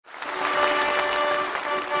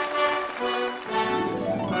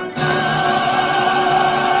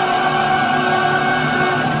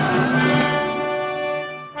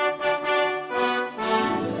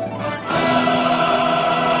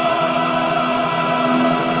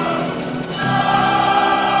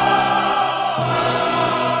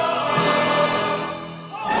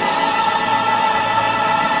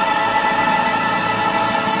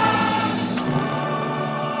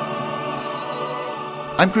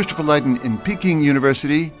I'm Christopher Lydon in Peking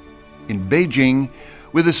University in Beijing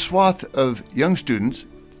with a swath of young students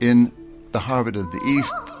in the Harvard of the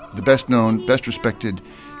East, the best known, best respected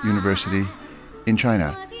university in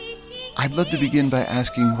China. I'd love to begin by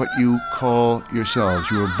asking what you call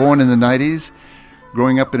yourselves. You were born in the 90s,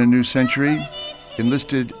 growing up in a new century,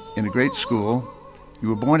 enlisted in a great school. You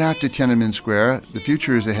were born after Tiananmen Square. The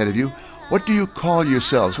future is ahead of you. What do you call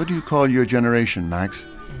yourselves? What do you call your generation, Max?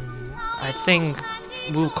 I think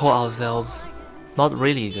we'll call ourselves not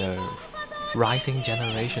really the rising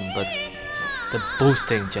generation, but the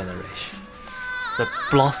boosting generation, the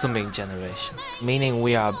blossoming generation, meaning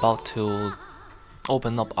we are about to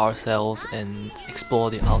open up ourselves and explore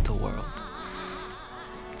the outer world,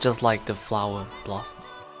 just like the flower blossom.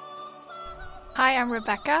 Hi, I'm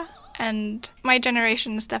Rebecca, and my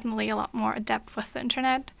generation is definitely a lot more adept with the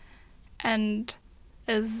internet and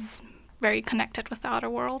is very connected with the outer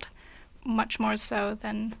world, much more so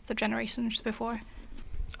than the generations before.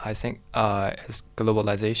 I think it's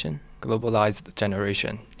globalized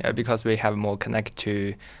generation, because we have more connect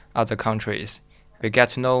to other countries. We get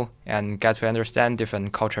to know and get to understand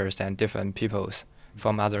different cultures and different peoples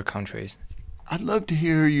from other countries. I'd love to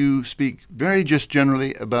hear you speak very just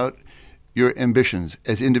generally about your ambitions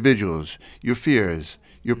as individuals, your fears,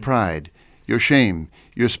 your pride, your shame,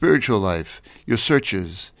 your spiritual life, your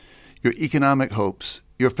searches, your economic hopes,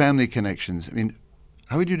 your family connections. I mean,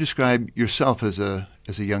 how would you describe yourself as a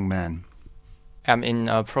young man? I'm in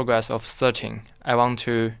a progress of searching. I want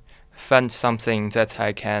to find something that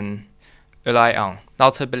I can rely on,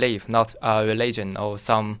 not a belief, not a religion or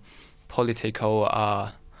some political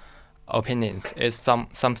opinions. It's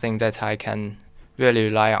something that I can really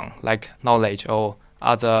rely on, like knowledge or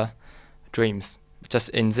other dreams. Just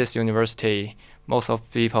in this university, most of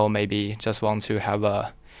people maybe just want to have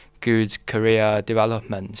a good career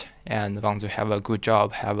development and want to have a good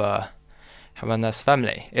job, have a nice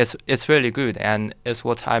family. It's really good, and it's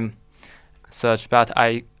what I'm search. But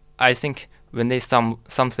I think we need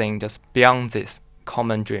something just beyond these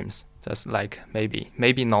common dreams, just like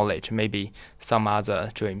maybe knowledge, maybe some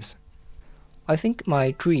other dreams. I think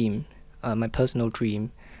my dream, my personal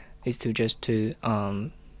dream, is to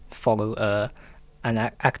follow an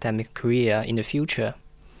academic career in the future.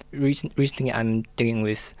 Recently, I'm dealing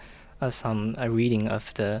with some reading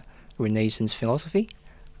of the Renaissance philosophy,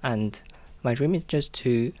 and my dream is just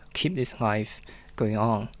to keep this life going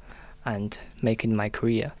on and make it my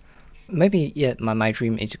career. Maybe my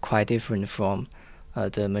dream is quite different from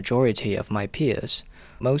the majority of my peers.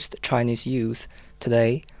 Most Chinese youth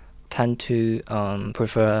today tend to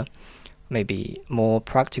prefer maybe more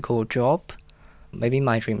practical job. Maybe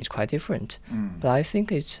my dream is quite different, but I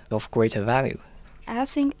think it's of greater value. I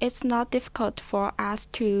think it's not difficult for us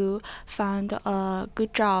to find a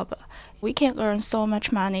good job. We can earn so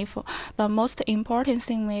much money. The most important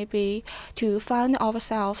thing may be to find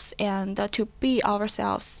ourselves and to be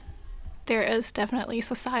ourselves. There is definitely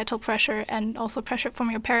societal pressure and also pressure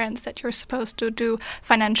from your parents that you're supposed to do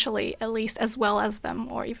financially at least as well as them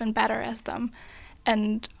or even better as them.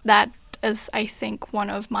 And that is, I think,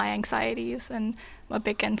 one of my anxieties and a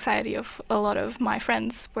big anxiety of a lot of my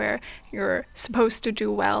friends, where you're supposed to do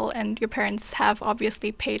well and your parents have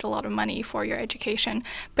obviously paid a lot of money for your education,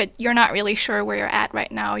 but you're not really sure where you're at right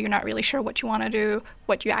now. You're not really sure what you want to do,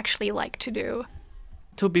 what you actually like to do.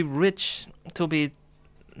 To be rich, to be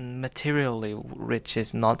materially rich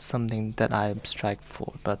is not something that I strive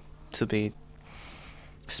for, but to be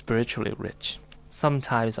spiritually rich.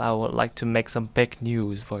 Sometimes I would like to make some big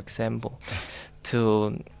news, for example,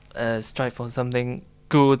 to strive for something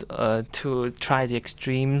good, to try the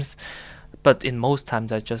extremes, but in most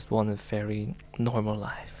times I just want a very normal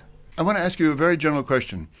life. I want to ask you a very general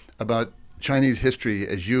question about Chinese history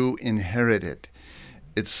as you inherit it.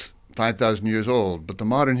 It's 5,000 years old, but the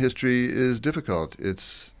modern history is difficult.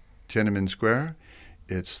 It's Tiananmen Square,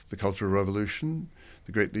 it's the Cultural Revolution,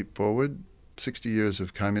 the Great Leap Forward, 60 years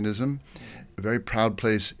of communism, a very proud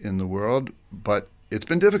place in the world, but it's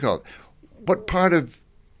been difficult. What part of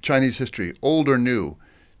Chinese history, old or new,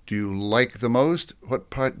 do you like the most? What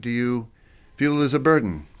part do you feel is a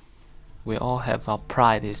burden? We all have our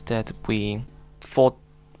pride is that we fought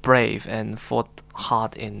brave and fought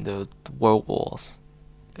hard in the world wars.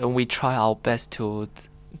 And we try our best to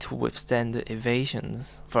withstand the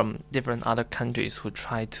invasions from different other countries who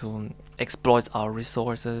try to exploit our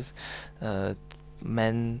resources,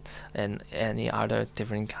 men, and any other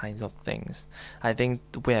different kinds of things. I think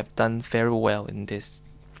we have done very well in this.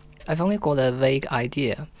 I've only got a vague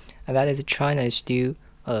idea, and that is China is still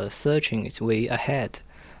searching its way ahead.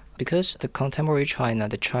 Because the contemporary China,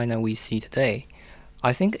 the China we see today,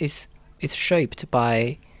 I think it's it's shaped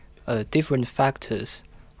by different factors,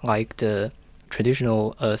 like the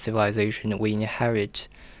traditional civilization we inherit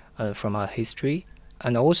from our history,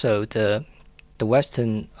 and also the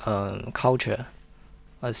Western culture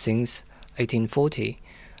since 1840,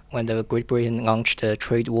 when the Great Britain launched the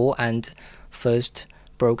trade war and first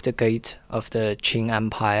broke the gate of the Qing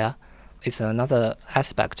Empire. It's another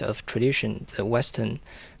aspect of tradition, the Western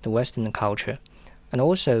culture, and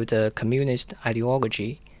also the communist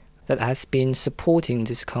ideology that has been supporting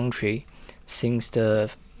this country since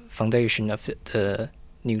the foundation of the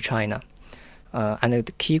New China. And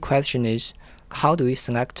the key question is, how do we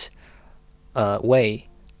select a way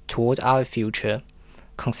toward our future,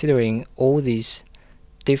 considering all these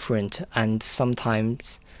different and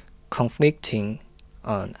sometimes conflicting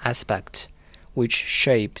aspects which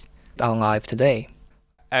shape our life today?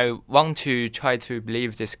 I want to try to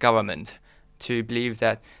believe this government, to believe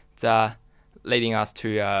that they're leading us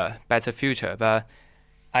to a better future. But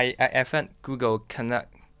I find Google cannot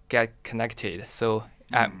get connected, so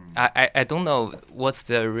I don't know what's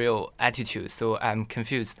the real attitude, so I'm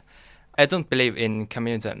confused. I don't believe in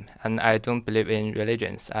communism, and I don't believe in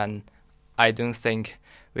religions, and I don't think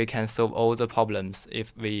we can solve all the problems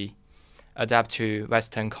if we adapt to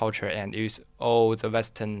Western culture and use all the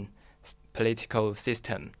Western political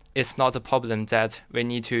system. It's not a problem that we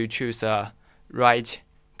need to choose a right,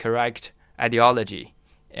 correct ideology,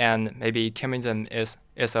 and maybe communism is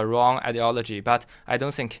a wrong ideology, but I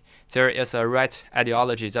don't think there is a right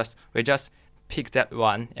ideology. We just pick that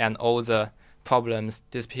one and all the problems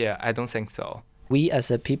disappear. I don't think so. We as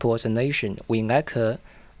a people, as a nation, we lack a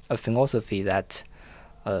philosophy that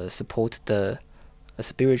support the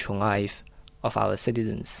spiritual life of our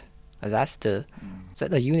citizens. That's the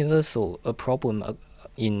universal problem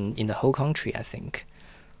in the whole country, I think.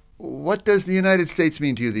 What does the United States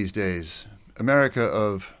mean to you these days? America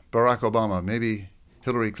of Barack Obama, maybe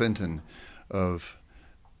Hillary Clinton, of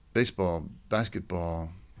baseball,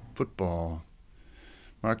 basketball, football,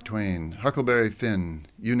 Mark Twain, Huckleberry Finn,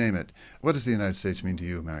 you name it. What does the United States mean to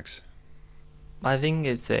you, Max? I think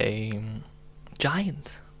it's a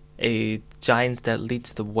giant that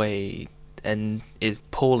leads the way and is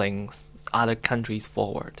pulling other countries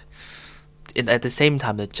forward. At the same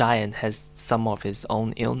time, the giant has some of his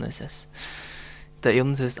own illnesses. The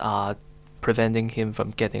illnesses are preventing him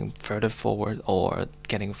from getting further forward or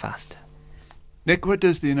getting faster. Nick, what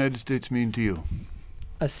does the United States mean to you?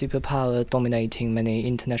 A superpower dominating many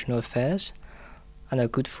international affairs, and a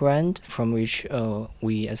good friend from which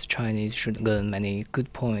we as Chinese should learn many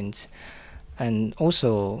good points. And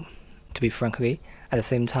also, to be frankly, at the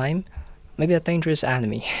same time, maybe a dangerous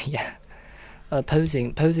enemy, yeah,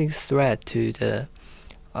 posing threat to the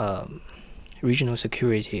regional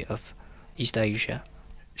security of East Asia.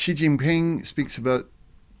 Xi Jinping speaks about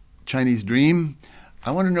Chinese dream.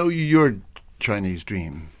 I want to know your Chinese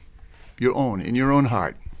dream, your own, in your own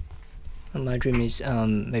heart. My dream is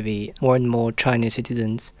maybe more and more Chinese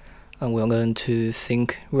citizens will learn to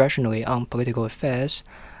think rationally on political affairs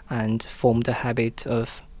and form the habit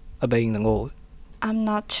of obeying the law. I'm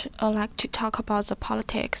not like to talk about the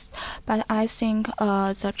politics, but I think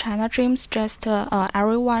the China dreams just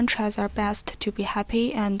everyone tries their best to be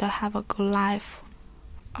happy and have a good life.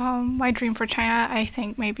 My dream for China, I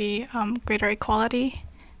think maybe greater equality,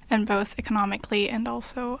 and both economically and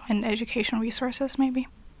also in education resources, maybe.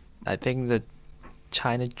 I think the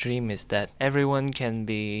China dream is that everyone can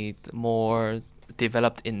be more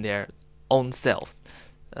developed in their own self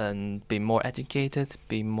and be more educated,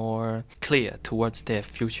 be more clear towards their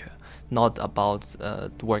future, not about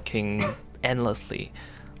working endlessly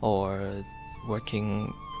or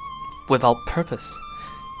working without purpose,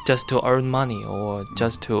 just to earn money or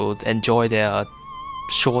just to enjoy their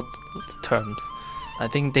short terms. I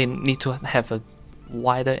think they need to have a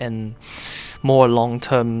wider and more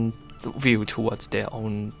long-term view towards their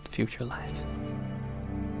own future life.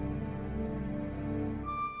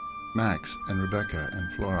 Max and Rebecca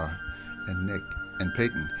and Flora and Nick and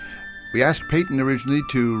Peyton. We asked Peyton originally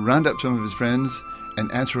to round up some of his friends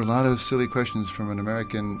and answer a lot of silly questions from an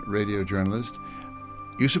American radio journalist.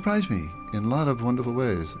 You surprised me in a lot of wonderful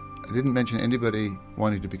ways. I didn't mention anybody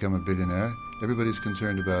wanting to become a billionaire. Everybody's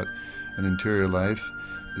concerned about an interior life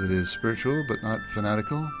that is spiritual but not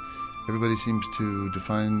fanatical. Everybody seems to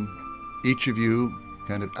define each of you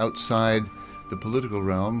kind of outside the political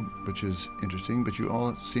realm, which is interesting, but you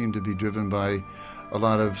all seem to be driven by a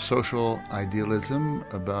lot of social idealism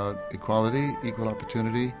about equality, equal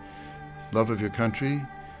opportunity, love of your country,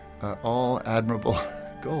 all admirable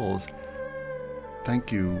goals.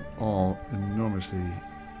 Thank you all enormously